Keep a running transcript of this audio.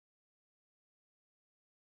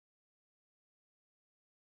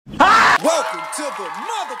Welcome to the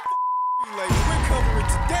relay. We're covering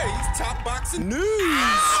today's top boxing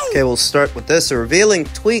news. Okay, we'll start with this. A revealing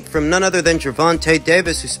tweet from none other than Gervonta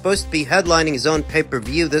Davis, who's supposed to be headlining his own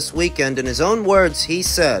pay-per-view this weekend. In his own words, he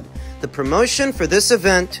said, "The promotion for this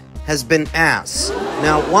event has been ass.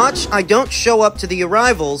 Now watch I don't show up to the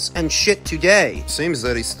arrivals and shit today." Seems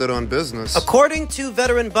that he stood on business. According to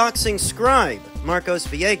veteran boxing scribe Marcos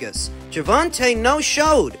Villegas, Gervonta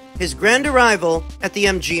no-showed his grand arrival at the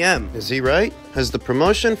MGM. Is he right? Has the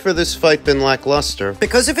promotion for this fight been lackluster?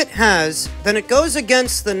 Because if it has, then it goes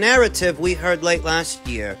against the narrative we heard late last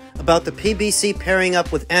year about the PBC pairing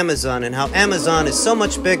up with Amazon and how Amazon is so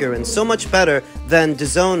much bigger and so much better than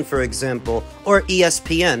DAZN, for example, or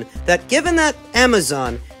ESPN, that given that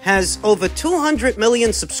Amazon has over 200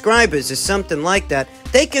 million subscribers or something like that,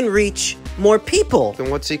 they can reach more people.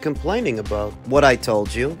 Then what's he complaining about? What I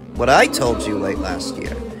told you late last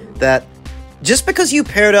year, that just because you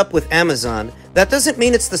paired up with Amazon, that doesn't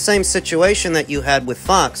mean it's the same situation that you had with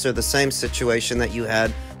Fox or the same situation that you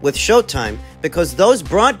had with Showtime, because those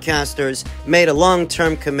broadcasters made a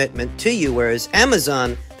long-term commitment to you, whereas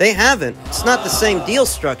Amazon, they haven't. It's not the same deal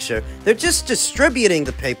structure. They're just distributing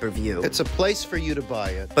the pay-per-view. It's a place for you to buy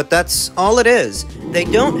it. But that's all it is. They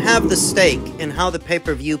don't have the stake in how the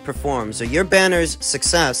pay-per-view performs, or your banner's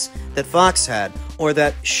success that Fox had, or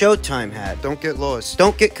that Showtime had. Don't get lost.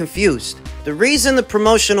 Don't get confused. The reason the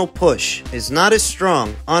promotional push is not as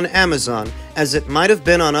strong on Amazon as it might have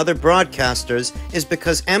been on other broadcasters is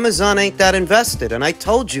because Amazon ain't that invested, and I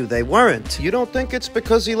told you they weren't. You don't think it's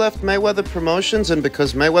because he left Mayweather Promotions and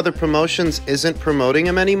because Mayweather Promotions isn't promoting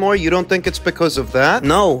him anymore? You don't think it's because of that?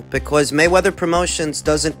 No, because Mayweather Promotions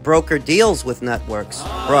doesn't broker deals with networks,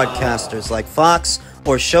 broadcasters like Fox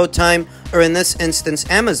or Showtime, or in this instance,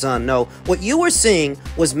 Amazon. No, what you were seeing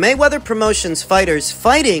was Mayweather Promotions fighters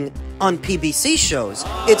fighting on PBC shows.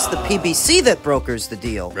 It's the PBC that brokers the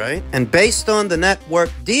deal. Right. And based on the network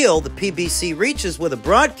deal the PBC reaches with a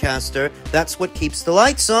broadcaster, that's what keeps the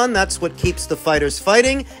lights on, that's what keeps the fighters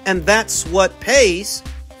fighting, and that's what pays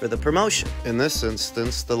for the promotion. In this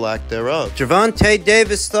instance, the lack thereof. Gervonta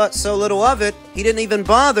Davis thought so little of it, he didn't even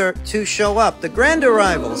bother to show up. The grand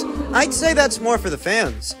arrivals, I'd say that's more for the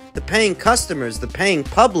fans, the paying customers, the paying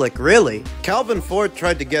public, really. Calvin Ford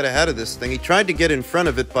tried to get ahead of this thing. He tried to get in front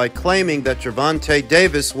of it by claiming that Gervonta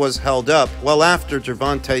Davis was held up. Well, after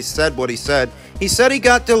Gervonta said what he said he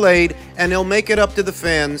got delayed, and he'll make it up to the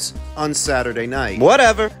fans on Saturday night.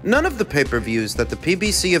 Whatever. None of the pay-per-views that the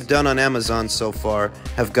PBC have done on Amazon so far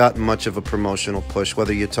have gotten much of a promotional push,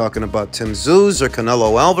 whether you're talking about Tim Tsz's or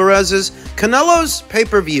Canelo Alvarez's. Canelo's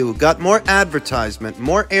pay-per-view got more advertisement,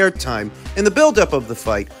 more airtime in the build-up of the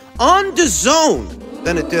fight on DAZN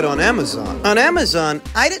than it did on Amazon. On Amazon,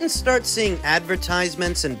 I didn't start seeing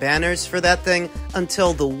advertisements and banners for that thing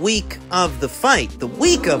until the week of the fight.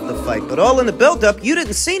 But all in the build-up, you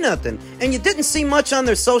didn't see nothing. And you didn't see much on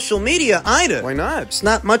their social media either. Why not? It's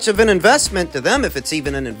not much of an investment to them, if it's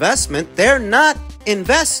even an investment. They're not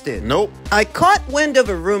invested. Nope. I caught wind of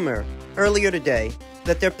a rumor earlier today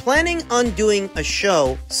that they're planning on doing a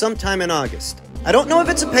show sometime in August. I don't know if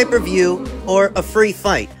it's a pay-per-view or a free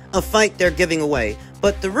fight, a fight they're giving away.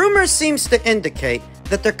 But the rumor seems to indicate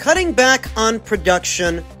that they're cutting back on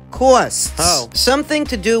production costs. How? Something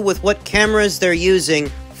to do with what cameras they're using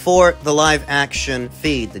for the live action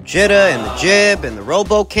feed. The Jitta and the Jib and the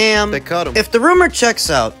RoboCam. They cut them. If the rumor checks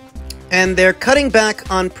out, and they're cutting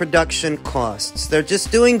back on production costs, they're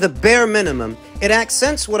just doing the bare minimum, it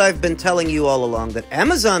accents what I've been telling you all along, that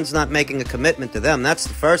Amazon's not making a commitment to them. That's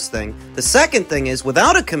the first thing. The second thing is,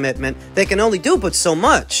 without a commitment, they can only do but so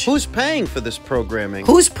much. Who's paying for this programming?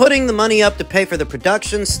 Who's putting the money up to pay for the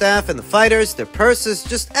production staff and the fighters, their purses,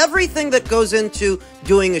 just everything that goes into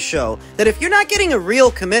doing a show? That if you're not getting a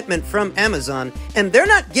real commitment from Amazon, and they're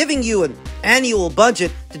not giving you an annual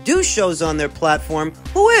budget to do shows on their platform,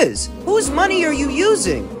 who is? Whose money are you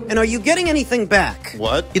using? And are you getting anything back?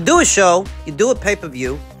 What? You do a show, you do a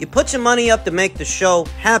pay-per-view, you put your money up to make the show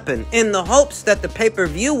happen in the hopes that the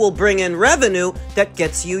pay-per-view will bring in revenue that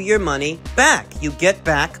gets you your money back. You get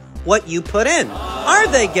back what you put in. Are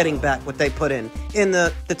they getting back what they put in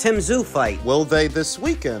the Tim Tsz fight? Will they this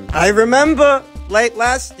weekend? I remember late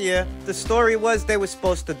last year, the story was they were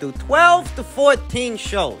supposed to do 12 to 14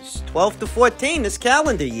 shows. 12 to 14 this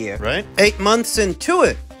calendar year. Right. 8 months into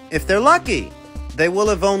it, if they're lucky. They will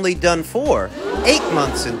have only done 4. 8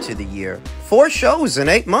 months into the year. 4 shows in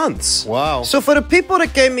 8 months. Wow. So for the people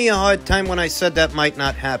that gave me a hard time when I said that might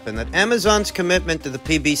not happen, that Amazon's commitment to the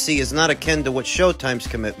PBC is not akin to what Showtime's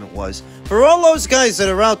commitment was, for all those guys that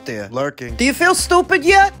are out there lurking, do you feel stupid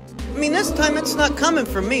yet? I mean, this time it's not coming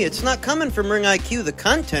from me. It's not coming from Ring IQ, the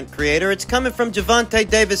content creator. It's coming from Gervonta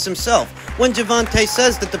Davis himself. When Gervonta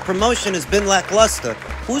says that the promotion has been lackluster,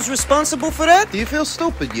 who's responsible for that? Do you feel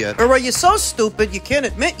stupid yet? Or are you so stupid you can't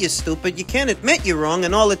admit you're stupid, you can't admit you're wrong,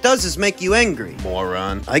 and all it does is make you angry?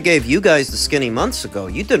 Moron. I gave you guys the skinny months ago.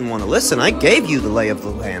 You didn't want to listen. I gave you the lay of the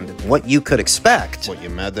land and what you could expect. What, you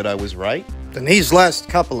mad that I was right? Then these last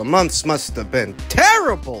couple of months must have been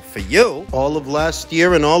terrible for you. All of last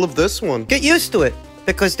year and all of this one. Get used to it,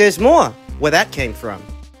 because there's more where that came from.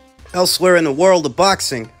 Elsewhere in the world of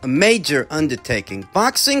boxing, a major undertaking,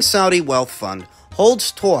 Boxing Saudi Wealth Fund,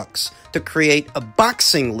 holds talks to create a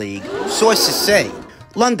boxing league, sources say.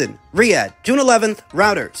 London, Riyadh, June 11th,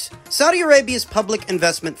 Reuters. Saudi Arabia's Public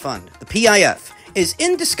Investment Fund, the PIF, is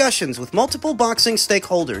in discussions with multiple boxing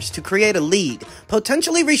stakeholders to create a league,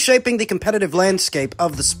 potentially reshaping the competitive landscape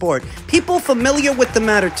of the sport. People familiar with the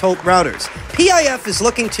matter told Reuters, PIF is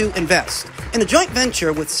looking to invest in a joint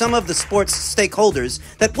venture with some of the sport's stakeholders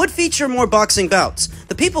that would feature more boxing bouts.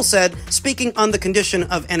 The people said, speaking on the condition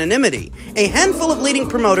of anonymity, a handful of leading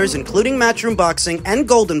promoters, including Matchroom Boxing and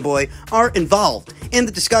Golden Boy, are involved in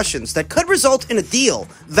the discussions that could result in a deal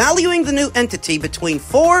valuing the new entity between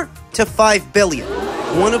 $4 to $5 billion.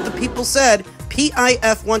 One of the people said,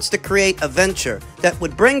 PIF wants to create a venture that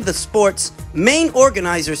would bring the sport's main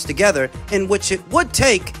organizers together, in which it would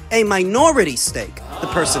take a minority stake, the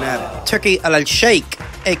person added. Turki al-Sheikh,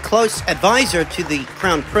 a close advisor to the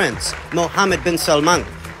Crown Prince, Mohammed bin Salman,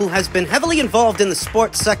 who has been heavily involved in the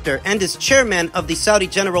sports sector and is chairman of the Saudi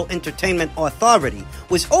General Entertainment Authority,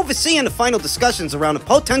 was overseeing the final discussions around a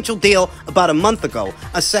potential deal about a month ago,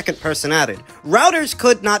 a second person added. Reuters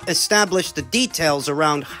could not establish the details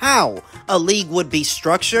around how a league would be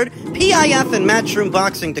structured. PIF and Matchroom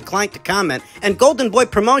Boxing declined to comment, and Golden Boy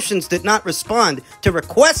Promotions did not respond to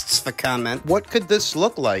requests for comment. What could this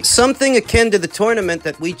look like? Something akin to the tournament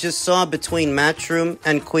that we just saw between Matchroom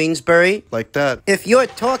and Queensberry. Like that. If you're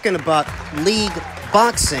talking about league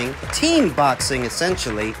boxing, team boxing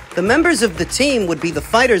essentially, the members of the team would be the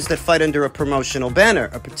fighters that fight under a promotional banner,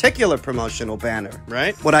 a particular promotional banner.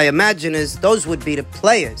 Right. What I imagine is those would be the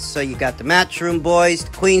players. So you got the Matchroom boys,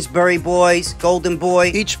 the Queensberry boys, Golden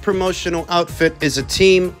Boy. Each promotional outfit is a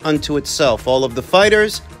team unto itself. All of the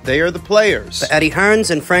fighters, they are the players. The Eddie Hearns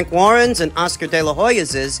and Frank Warrens and Oscar De La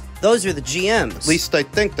Hoya's those are the GMs. At least I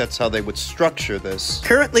think that's how they would structure this.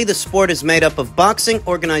 Currently, the sport is made up of boxing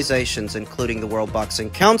organizations, including the World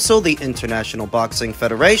Boxing Council, the International Boxing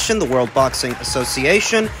Federation, the World Boxing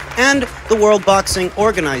Association, and the World Boxing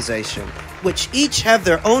Organization, which each have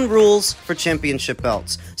their own rules for championship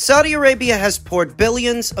belts. Saudi Arabia has poured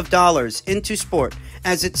billions of dollars into sport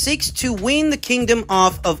as it seeks to wean the kingdom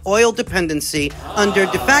off of oil dependency under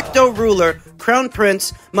de facto ruler Crown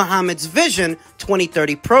Prince Mohammed's Vision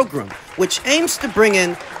 2030 program, which aims to bring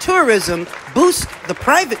in tourism, boost the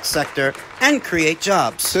private sector, and create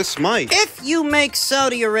jobs. This might. If you make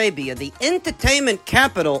Saudi Arabia the entertainment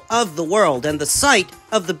capital of the world and the site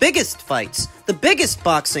of the biggest fights, the biggest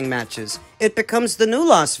boxing matches, it becomes the new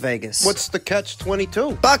Las Vegas. What's the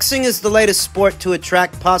catch-22? Boxing is the latest sport to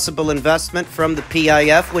attract possible investment from the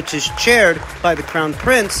PIF, which is chaired by the Crown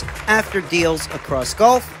Prince after deals across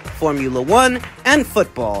golf, Formula One, and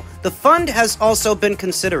football. The fund has also been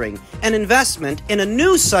considering an investment in a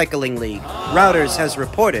new cycling league. Reuters has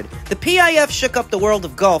reported the PIF shook up the world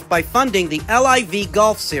of golf by funding the LIV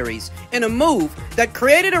Golf Series in a move that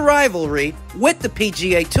created a rivalry with the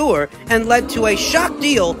PGA Tour and led to a shock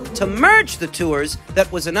deal to merge the tours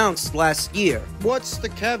that was announced last year. What's the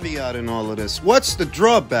caveat in all of this? What's the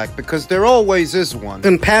drawback? Because there always is one.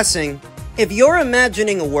 In passing, if you're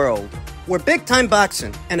imagining a world where big-time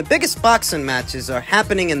boxing and the biggest boxing matches are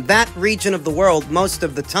happening in that region of the world most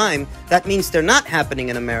of the time, that means they're not happening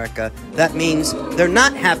in America. That means they're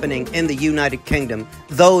not happening in the United Kingdom,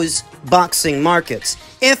 those boxing markets.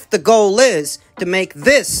 If the goal is to make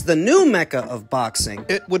this the new mecca of boxing,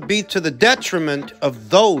 it would be to the detriment of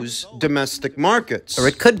those domestic markets. Or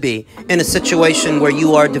it could be in a situation where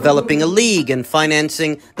you are developing a league and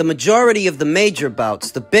financing the majority of the major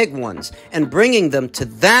bouts, the big ones, and bringing them to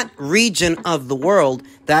that region of the world.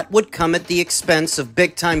 That would come at the expense of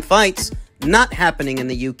big-time fights not happening in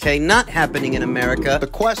the UK, not happening in America. The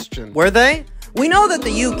question. Were they? We know that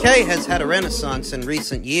the UK has had a renaissance in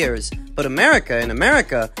recent years, but in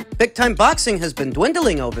America, big-time boxing has been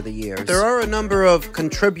dwindling over the years. There are a number of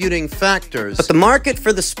contributing factors. But the market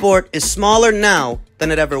for the sport is smaller now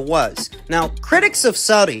than it ever was. Now, critics of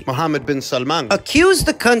Saudi, Mohammed bin Salman, accuse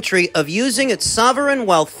the country of using its sovereign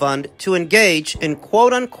wealth fund to engage in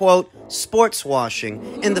quote-unquote sports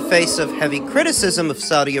washing in the face of heavy criticism of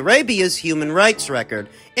Saudi Arabia's human rights record.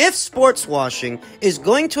 If sports washing is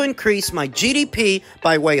going to increase my GDP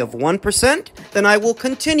by way of 1%, then I will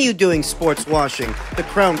continue doing sports washing, the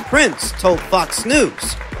Crown Prince told Fox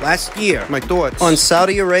News last year. My thoughts on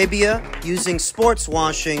Saudi Arabia using sports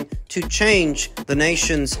washing to change the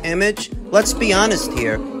nation's image. Let's be honest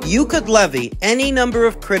here. You could levy any number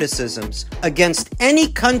of criticisms against any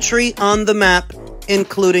country on the map,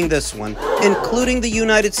 including this one, including the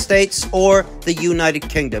United States or the United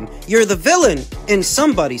Kingdom. You're the villain in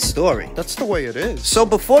somebody's story. That's the way it is. So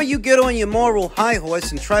before you get on your moral high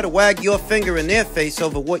horse and try to wag your finger in their face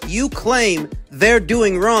over what you claim they're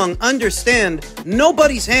doing wrong, understand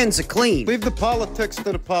nobody's hands are clean. Leave the politics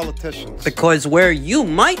to the politicians. Because where you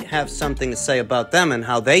might have something to say about them and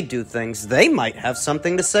how they do things, they might have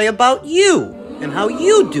something to say about you and how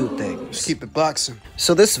you do things. Just keep it boxing.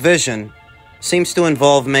 So this vision seems to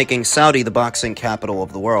involve making Saudi the boxing capital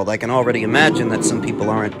of the world. I can already imagine that some people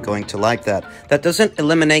aren't going to like that. That doesn't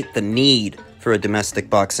eliminate the need for a domestic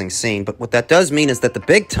boxing scene, but what that does mean is that the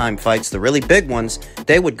big-time fights, the really big ones,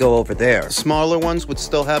 they would go over there. Smaller ones would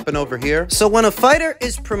still happen over here? So when a fighter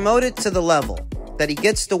is promoted to the level that he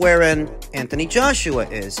gets to wherein Anthony Joshua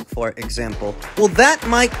is, for example, well, that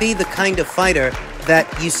might be the kind of fighter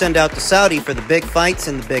that you send out to Saudi for the big fights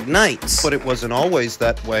and the big nights. But it wasn't always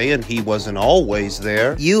that way, and he wasn't always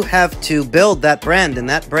there. You have to build that brand, and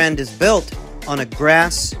that brand is built on a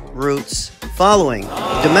grassroots following.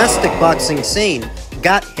 Domestic boxing scene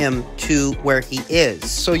got him to where he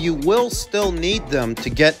is. So you will still need them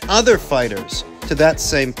to get other fighters to that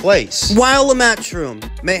same place. While the Matchroom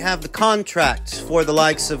may have the contracts for the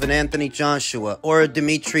likes of an Anthony Joshua or a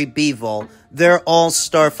Dimitri Bivol, they're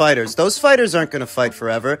all-star fighters. Those fighters aren't going to fight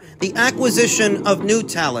forever. The acquisition of new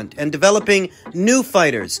talent and developing new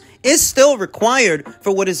fighters is still required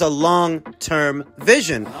for what is a long-term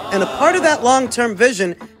vision. And a part of that long-term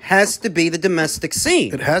vision has to be the domestic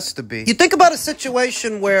scene. It has to be. You think about a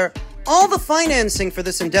situation where all the financing for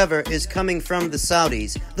this endeavor is coming from the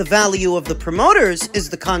Saudis. The value of the promoters is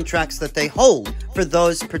the contracts that they hold for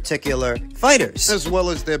those particular fighters. As well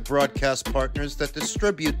as their broadcast partners that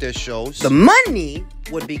distribute their shows. The money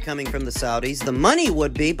would be coming from the Saudis. The money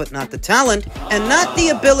would be, but not the talent, and not the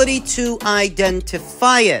ability to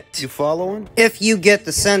identify it. You following? If you get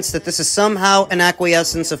the sense that this is somehow an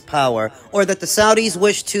acquiescence of power, or that the Saudis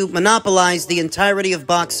wish to monopolize the entirety of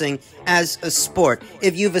boxing as a sport,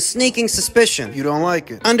 if you've a sneaking suspicion, you don't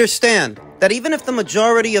like it, understand that even if the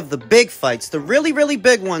majority of the big fights, the really, really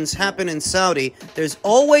big ones, happen in Saudi, there's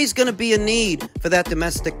always going to be a need for that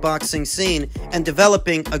domestic boxing scene and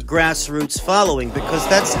developing a grassroots following, because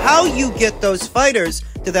that's how you get those fighters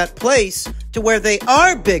to that place to where they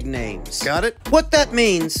are big names. Got it? What that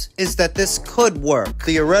means is that this could work.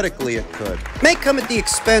 Theoretically, it could. May come at the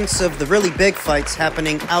expense of the really big fights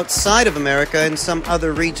happening outside of America in some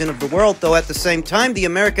other region of the world, though at the same time, the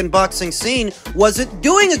American boxing scene wasn't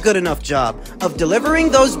doing a good enough job of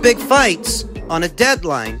delivering those big fights on a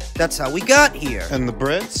deadline. That's how we got here. And the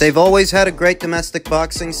Brits? They've always had a great domestic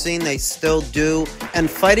boxing scene. They still do. And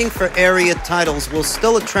fighting for area titles will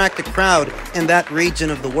still attract a crowd in that region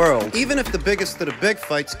of the world. Even if the biggest of the big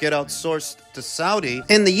fights get outsourced to Saudi.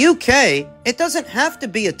 In the UK, it doesn't have to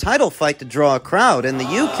be a title fight to draw a crowd. In the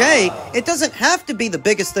UK, it doesn't have to be the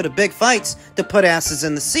biggest of the big fights to put asses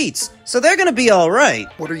in the seats. So they're going to be all right.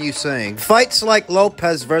 What are you saying? Fights like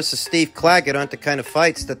Lopez versus Steve Claggett aren't the kind of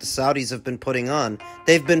fights that the Saudis have been putting on.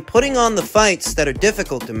 They've been putting on the fights that are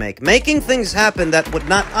difficult to make, making things happen that would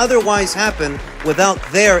not otherwise happen without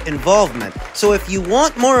their involvement. So if you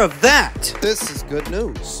want more of that, this is good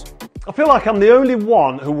news. I feel like I'm the only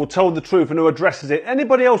one who will tell the truth and who addresses it.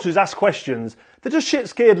 Anybody else who's asked questions, they're just shit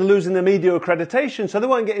scared of losing their media accreditation, so they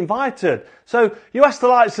won't get invited. So you ask the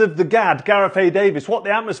likes of the GAD, Gareth A. Davis, what the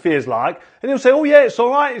atmosphere is like, and he'll say, oh yeah, it's all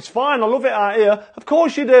right, it's fine, I love it out here. Of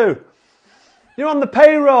course you do. You're on the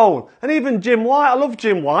payroll. And even Jim White, I love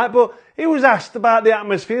Jim White, but he was asked about the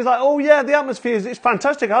atmosphere. He's like, oh yeah, the atmosphere is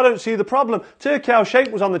fantastic. I don't see the problem. Turki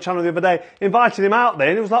Al-Sheikh was on the channel the other day, invited him out there,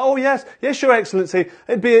 and he was like, oh yes, Your Excellency.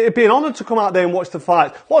 It'd be an honour to come out there and watch the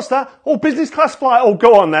fight. What's that? Oh, business class flight. Oh,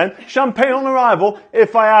 go on then. Champagne on arrival,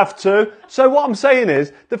 if I have to. So what I'm saying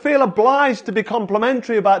is, they feel obliged to be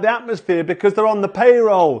complimentary about the atmosphere because they're on the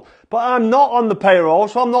payroll. But I'm not on the payroll,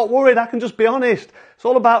 so I'm not worried. I can just be honest. It's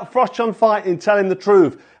all about Froch on fighting, telling the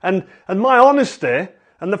truth. And my honesty,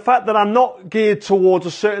 and the fact that I'm not geared towards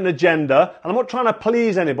a certain agenda, and I'm not trying to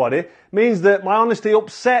please anybody, means that my honesty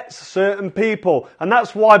upsets certain people. And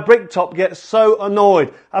that's why Bricktop gets so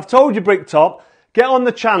annoyed. I've told you, Bricktop, Get on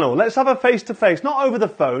the channel. Let's have a face-to-face, not over the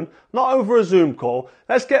phone, not over a Zoom call.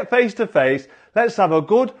 Let's get face-to-face. Let's have a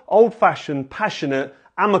good, old-fashioned, passionate,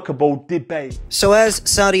 amicable debate. So as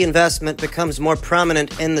Saudi investment becomes more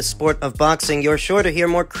prominent in the sport of boxing, you're sure to hear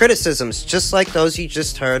more criticisms, just like those you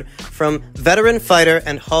just heard from veteran fighter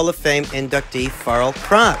and Hall of Fame inductee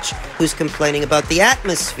Froch, who's complaining about the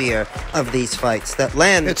atmosphere of these fights that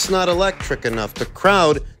land. It's not electric enough. The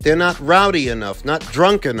crowd, they're not rowdy enough, not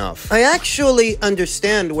drunk enough. I actually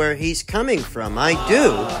understand where he's coming from. I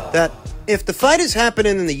do. That if the fight is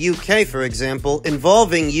happening in the UK, for example,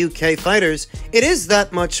 involving UK fighters, it is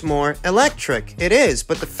that much more electric. It is.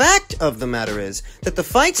 But the fact of the matter is that the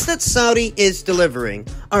fights that Saudi is delivering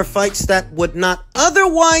are fights that would not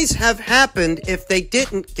otherwise have happened if they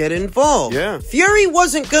didn't get involved. Yeah. Fury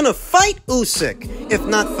wasn't gonna fight Usyk if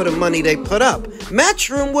not for the money they put up.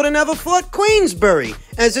 Matchroom would have never fought Queensberry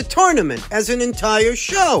as a tournament, as an entire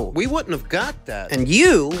show. We wouldn't have got that. And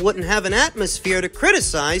you wouldn't have an atmosphere to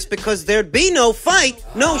criticize because there'd be no fight,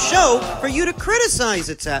 no show for you to criticize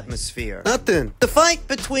its atmosphere. Nothing. The fight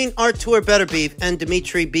between Artur Beterbiev and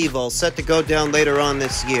Dmitry Bivol set to go down later on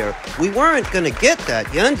this year. We weren't going to get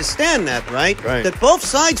that. You understand that, right? Right. That both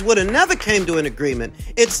sides would have never came to an agreement.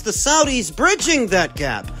 It's the Saudis bridging that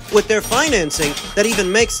gap with their financing that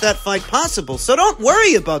even makes that fight possible. So don't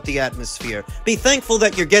worry about the atmosphere. Be thankful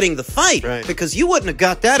that you're getting the fight, Right. because you wouldn't have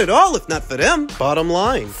got that at all if not for them. Bottom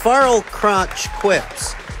line. Farrell Crotch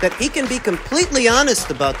quips that he can be completely honest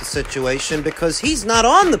about the situation because he's not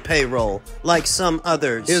on the payroll like some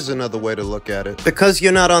others. Here's another way to look at it. Because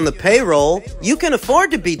you're not on the payroll, you can afford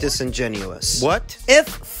to be disingenuous. What? If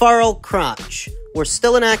Farrell Crotch were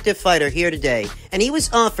still an active fighter here today, and he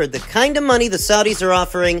was offered the kind of money the Saudis are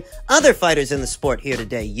offering other fighters in the sport here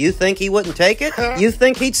today, you think he wouldn't take it? You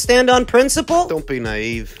think he'd stand on principle? Don't be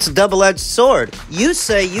naive. It's a double-edged sword. You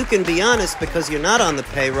say you can be honest because you're not on the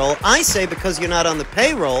payroll. I say because you're not on the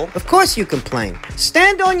payroll, of course you complain.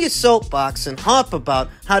 Stand on your soapbox and harp about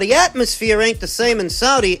how the atmosphere ain't the same in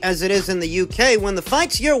Saudi as it is in the UK when the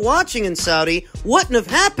fights you're watching in Saudi wouldn't have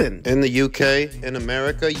happened. In the UK, in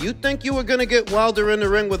America, you think you were gonna get Wilder in the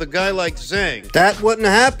ring with a guy like Zhang? That wouldn't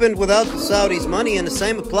have happened without the Saudis' money, and the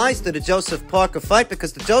same applies to the Joseph Parker fight,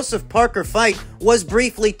 because the Joseph Parker fight was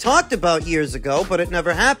briefly talked about years ago, but it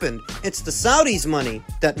never happened. It's the Saudis' money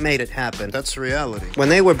that made it happen. That's reality. When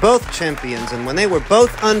they were both champions and when they were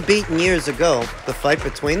both unbeaten years ago, the fight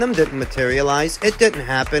between them didn't materialize. It didn't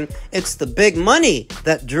happen. It's the big money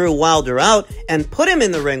that drew Wilder out and put him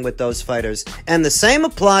in the ring with those fighters. And the same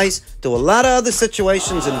applies to a lot of other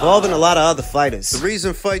situations involving a lot of other fighters. The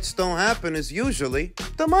reason fights don't happen is usually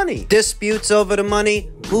the money. Disputes over the money,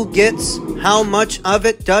 who gets how much of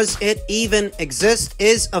it, does it even exist,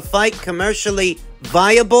 is a fight commercially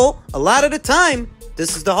viable? A lot of the time,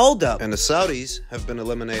 this is the holdup. And the Saudis have been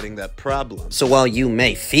eliminating that problem. So while you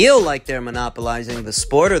may feel like they're monopolizing the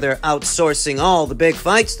sport or they're outsourcing all the big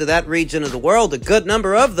fights to that region of the world, a good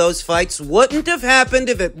number of those fights wouldn't have happened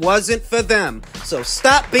if it wasn't for them. So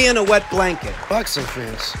stop being a wet blanket. Boxing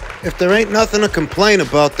fans, if there ain't nothing to complain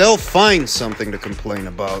about, they'll find something to complain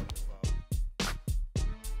about.